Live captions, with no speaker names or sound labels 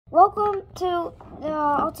Welcome to the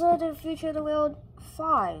Alternative Future of the World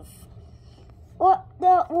 5.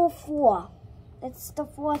 Well, 4. It's the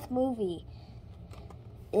 4th movie,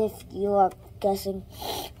 if you are guessing.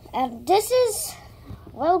 And this is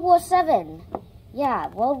World War 7. Yeah,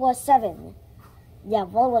 World War 7. Yeah,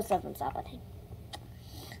 World War 7's happening.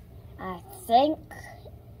 I think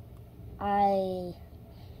I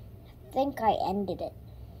ended it.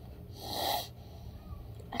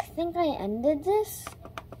 I think I ended this.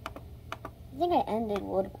 I think I ended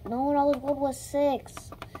World War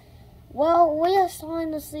 6. Well, we are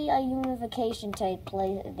starting to see a unification take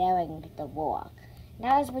place during the war.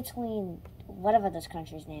 Now it's between whatever this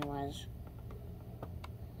country's name was.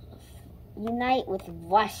 Unite with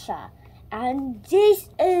Russia. And this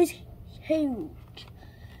is huge.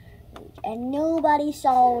 And nobody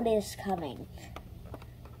saw this coming.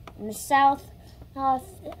 In the South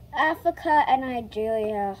Africa and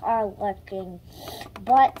Nigeria are looking,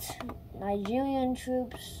 but Nigerian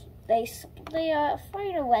troops, they are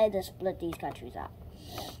finding a way to split these countries up.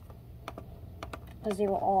 Because they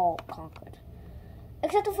were all conquered.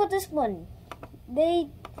 Except for this one. They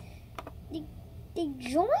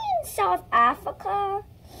joined South Africa.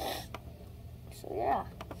 So yeah.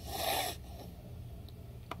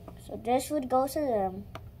 So this would go to them.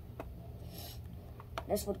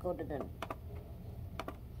 This would go to them.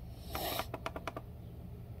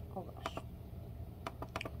 Oh gosh.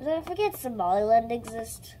 Did I forget Somaliland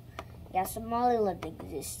exists? Yeah, Somaliland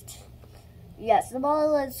exists. Yeah,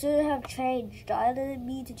 Somaliland should have changed. I didn't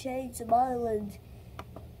mean to change Somaliland.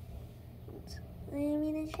 I didn't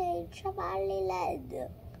mean to change Somaliland.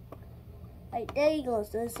 Right, there you go,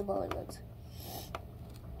 there's Somaliland.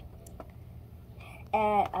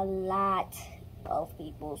 And a lot of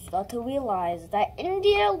people start to realize that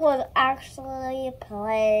India was actually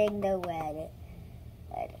playing the red.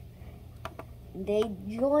 They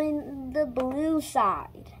joined the blue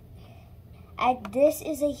side. And this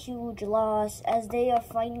is a huge loss as they are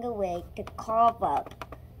finding a way to carve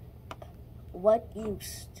up what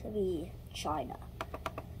used to be China.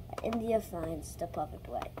 India finds the perfect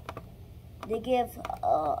way. They give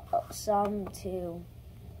some to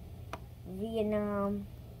Vietnam.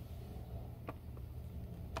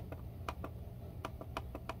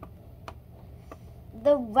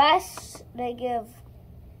 The rest, they give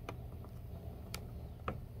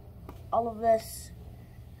all of this.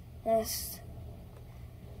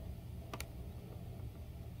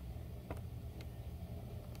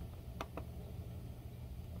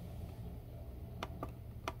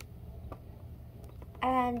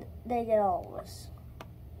 And they get all of this.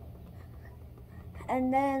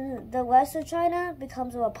 And then the rest of China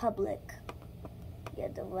becomes a republic. Yeah,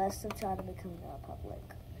 the rest of China becomes a republic.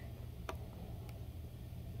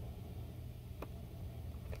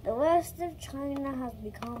 The rest of China has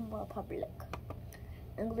become a republic.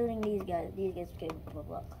 Including these guys. These guys became a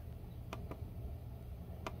republic.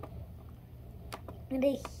 And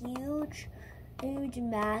a huge,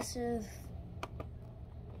 massive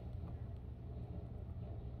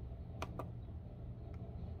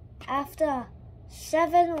after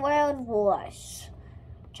 7 world wars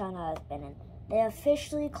China has been in, they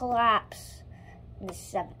officially collapse in the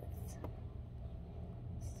 7th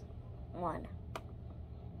one.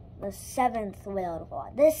 The 7th World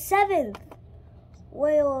War. The 7th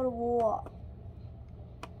World War.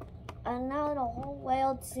 And now the whole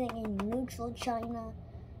world singing neutral China.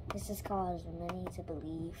 This has caused many to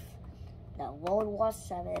believe that World War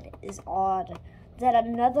 7 is odd. That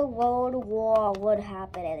another world war would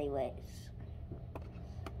happen anyways.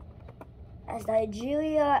 As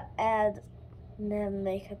Nigeria and them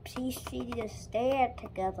make a peace treaty to stand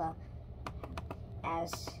together,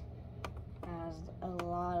 as a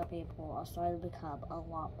lot of people are starting to become a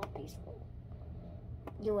lot more peaceful.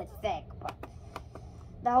 You would think, but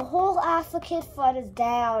the whole African front is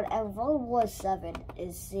down, and World War 7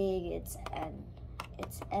 is seeing its end.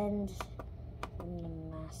 Its end in the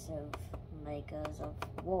massive makers of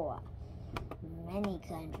war. Many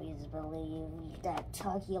countries believe that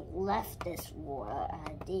Turkey left this war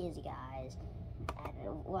and these guys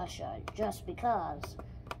and Russia just because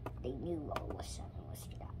they knew World War 7 was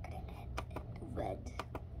not going to end in red.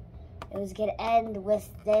 It was going to end with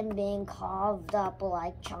them being carved up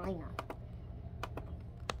like China,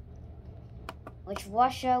 which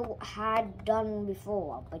Russia had done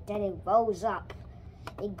before, but then it rose up,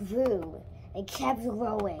 it grew, it kept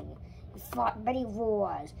growing. It fought many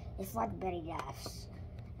wars. It fought many deaths,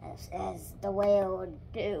 as the way it would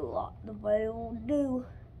do. The way it would do.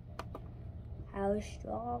 How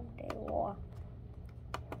strong they were.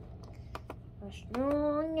 How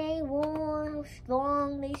strong they were. How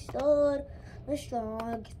strong they stood. the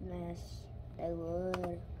strongness. They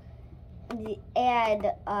would. And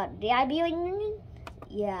the Iberian Union?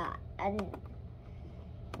 Yeah, and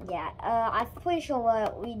yeah, I'm pretty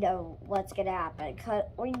sure we know what's gonna happen. Cause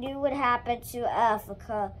we knew what happened to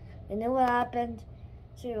Africa. We knew what happened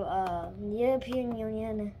to the European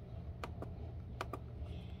Union.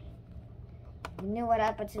 We knew what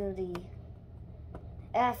happened to the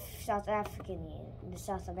South African Union, the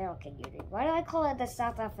South American Union. Why do I call it the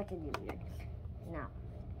South African Union? No.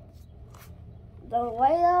 The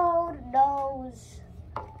railroad knows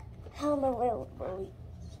how the railroad believes.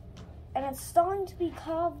 And it's starting to be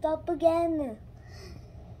carved up again.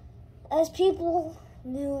 As people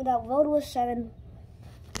knew that World War VII.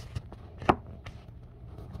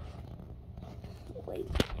 Wait.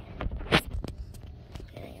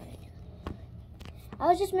 I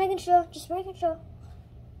was just making sure.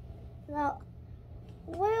 Now,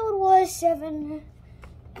 World War VII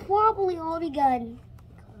probably all begun.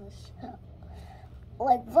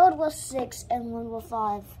 Like World War VI and World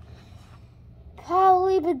War V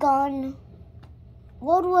probably begun.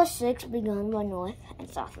 World War VI begun by North and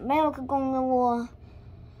South America going to war.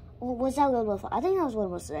 Or was that World War V? I think that was World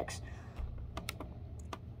War VI.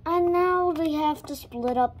 And now they have to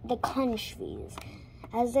split up the countries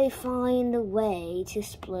as they find a way to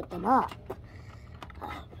split them up.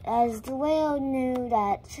 As the world knew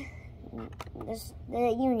that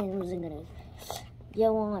the Union wasn't going to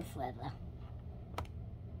go on forever.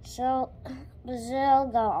 So, Brazil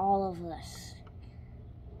got all of this.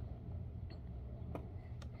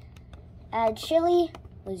 And Chile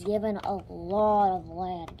was given a lot of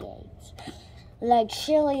land gains. Like,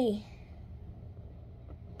 Chile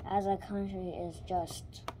as a country is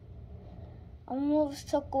just almost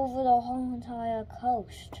took over the whole entire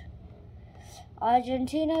coast.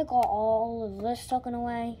 Argentina got all of this taken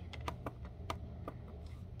away.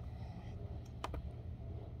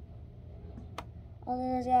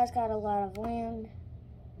 All these guys got a lot of land.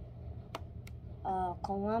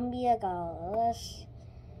 Colombia got all of this.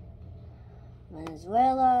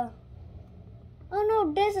 Venezuela. Oh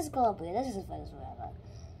no, this is Colombia. This is Venezuela.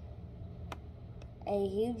 A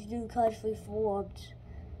huge new country formed.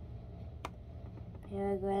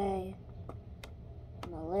 Paraguay.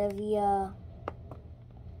 Bolivia.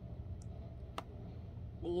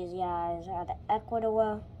 These guys are the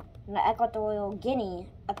Ecuador. The Equatorial Guinea.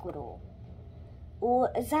 Ecuador.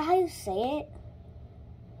 Or is that how you say it?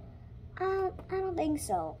 I don't think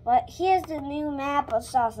so. But here's the new map of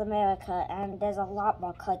South America, and there's a lot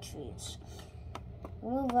more countries.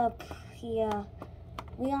 Move up here.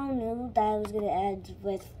 We all knew that it was going to end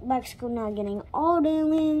with Mexico not getting all their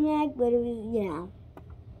land back, but it was, you know,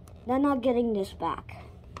 they're not getting this back.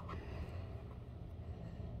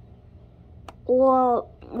 Or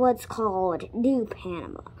what's called New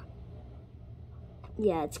Panama.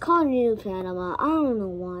 Yeah, it's called New Panama. I don't know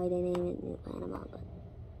why they named it New Panama, but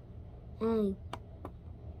hey,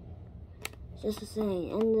 it's just the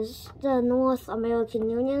same. And this the North American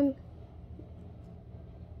Union.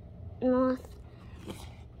 North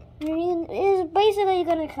Union is basically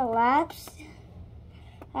gonna collapse,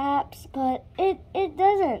 but it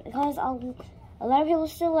doesn't, because a lot of people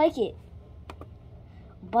still like it.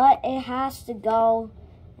 But it has to go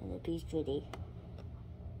in the peace treaty.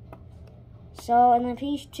 So in the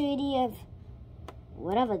peace treaty of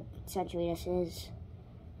whatever century this is,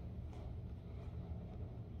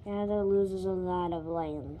 Canada loses a lot of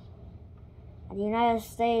land. And the United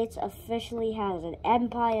States officially has an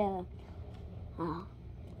empire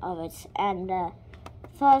of its. And the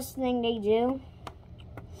first thing they do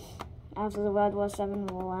after the World War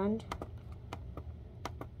VII will end,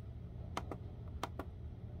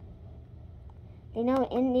 they know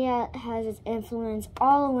India has its influence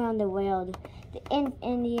all around the world. The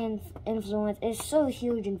Indian influence is so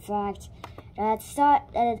huge, in fact, that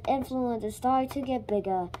its influence is starting to get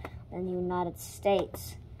bigger than the United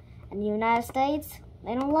States. And the United States,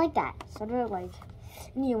 they don't like that. So they're like,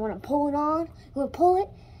 you want to pull it on, you want to pull it,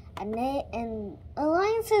 and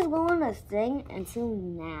alliances were on this thing until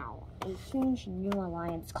now. A huge new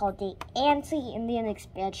alliance called the Anti-Indian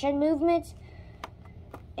Expansion Movement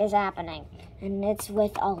is happening. And it's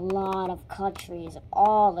with a lot of countries,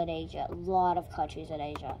 all in Asia, a lot of countries in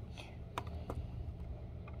Asia.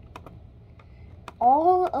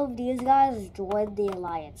 All of these guys joined the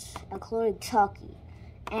alliance, including Turkey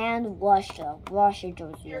and Russia. Russia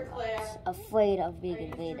joined the alliance, afraid of being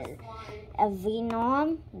invaded. And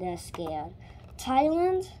Vietnam, they're scared.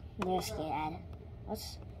 Thailand, they're scared.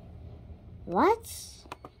 What?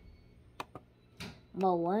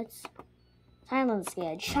 Thailand's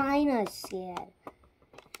scared. China's scared.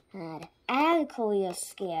 And Korea's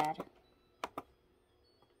scared.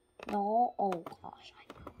 No, oh gosh,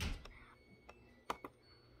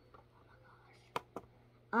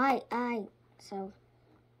 so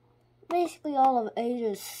basically all of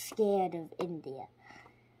Asia is scared of India.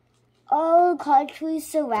 All countries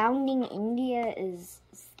surrounding India is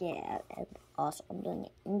scared. And also, I'm doing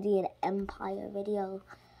an Indian Empire video.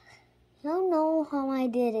 You don't know how I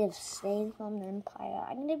did if Spain formed an empire.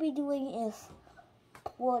 I'm going to be doing if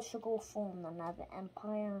Portugal formed another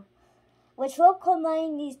empire, which will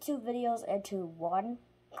combine these two videos into one,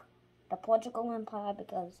 the Portugal Empire,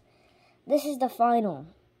 because this is the final.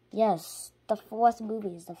 Yes, the fourth movie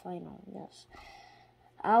is the final, yes.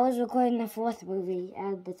 I was recording the fourth movie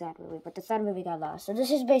and the third movie, but the third movie got lost. So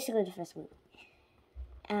this is basically the first movie.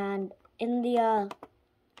 And India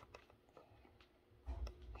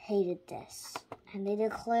hated this, and they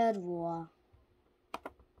declared war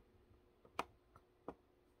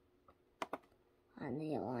on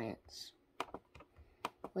the alliance,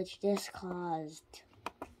 which this caused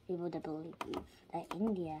people to believe that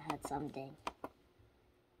India had something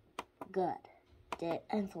good. The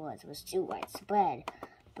influence was too widespread,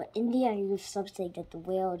 but India used something that the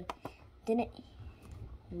world didn't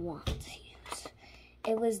want to use.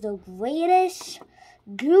 It was the greatest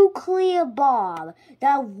nuclear bomb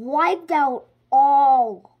that wiped out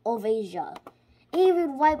all of Asia. It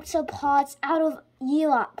even wiped some parts out of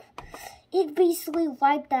Europe. It basically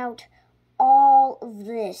wiped out all of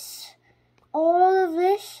this. All of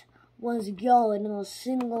this was going in a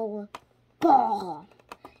single bomb.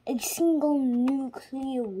 A single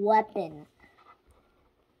nuclear weapon.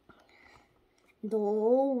 The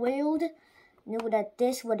whole world knew that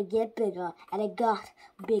this would get bigger, and it got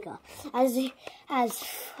bigger. As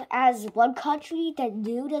one country that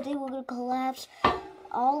knew that they were going to collapse,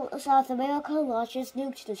 all of South America launched its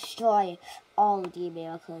nukes to destroy all of the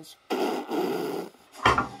Americas.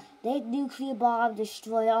 Their nuclear bomb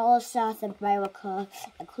destroyed all of South America,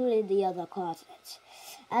 including the other continents.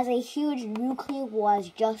 As a huge nuclear war has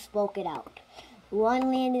just broken out.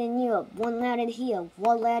 One landed in Europe, one landed here,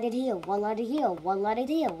 one landed here, one landed here, one landed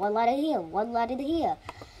here, one landed here, one landed here.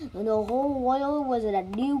 And the whole world was in a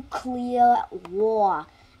nuclear war.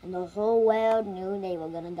 And the whole world knew they were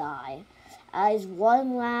gonna die. As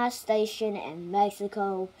one last station in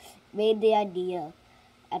Mexico made the idea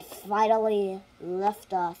and finally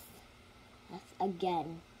left Earth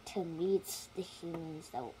again to meet the humans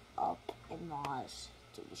that were up in Mars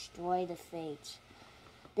to destroy the fates.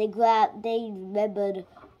 They remembered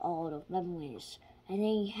all the memories, and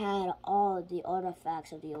they had all the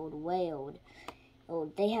artifacts of the old world.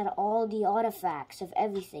 They had all the artifacts of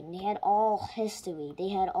everything. They had all history. They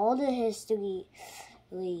had all the history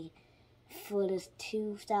for the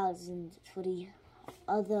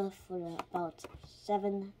about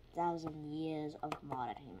 7,000 years of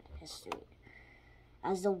modern human history.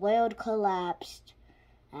 As the world collapsed,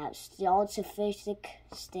 the ultraphysics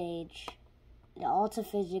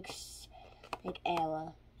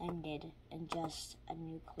era ended in just a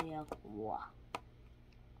nuclear war.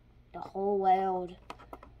 The whole world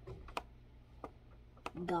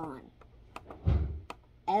gone.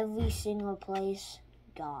 Every single place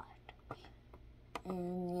gone.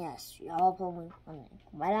 And yes, y'all probably wondering,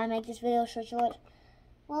 why did I make this video so short?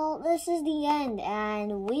 Well, this is the end,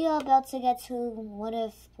 and we are about to get to what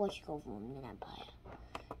if Portugal formed an empire.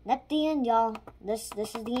 Not the end, y'all. This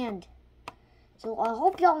is the end. So I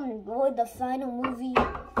hope y'all enjoyed the final movie.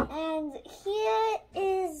 And here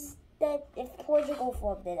is that if Portugal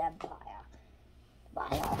formed an empire. Bye,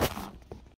 y'all.